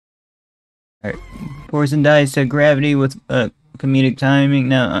Alright. Forsen dies to gravity with comedic timing.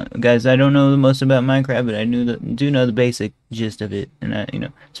 Now, guys, I don't know the most about Minecraft, but I do know the basic gist of it,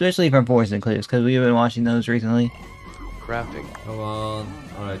 and especially from Forsen clips, because we've been watching those recently. Crafting. Come on.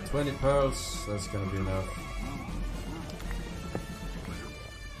 Alright, 20 pearls. That's gonna be enough.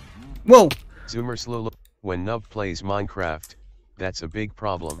 Whoa! Zoomer slow. When Nub plays Minecraft, that's a big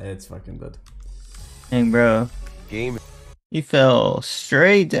problem. It's fucking dead. Dang, bro. Game. He fell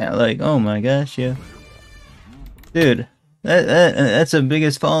straight down, like, oh my gosh, yeah. Dude, that's the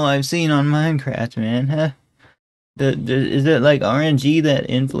biggest fall I've seen on Minecraft, man, huh? Is it like RNG that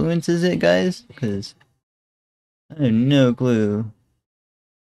influences it, guys? Because I have no clue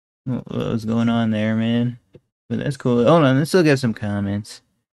what was going on there, man. But that's cool. Hold on, let's still get some comments.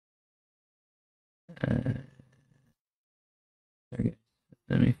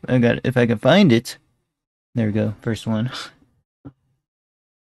 If I can find it. There we go, first one.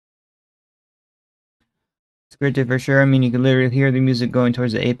 Scripted for sure. I mean, you can literally hear the music going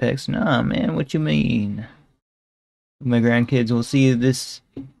towards the apex. Nah, man, what you mean? My grandkids will see this.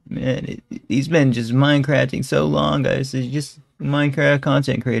 Man, he's been just Minecrafting so long, guys. He's just a Minecraft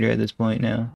content creator at this point now.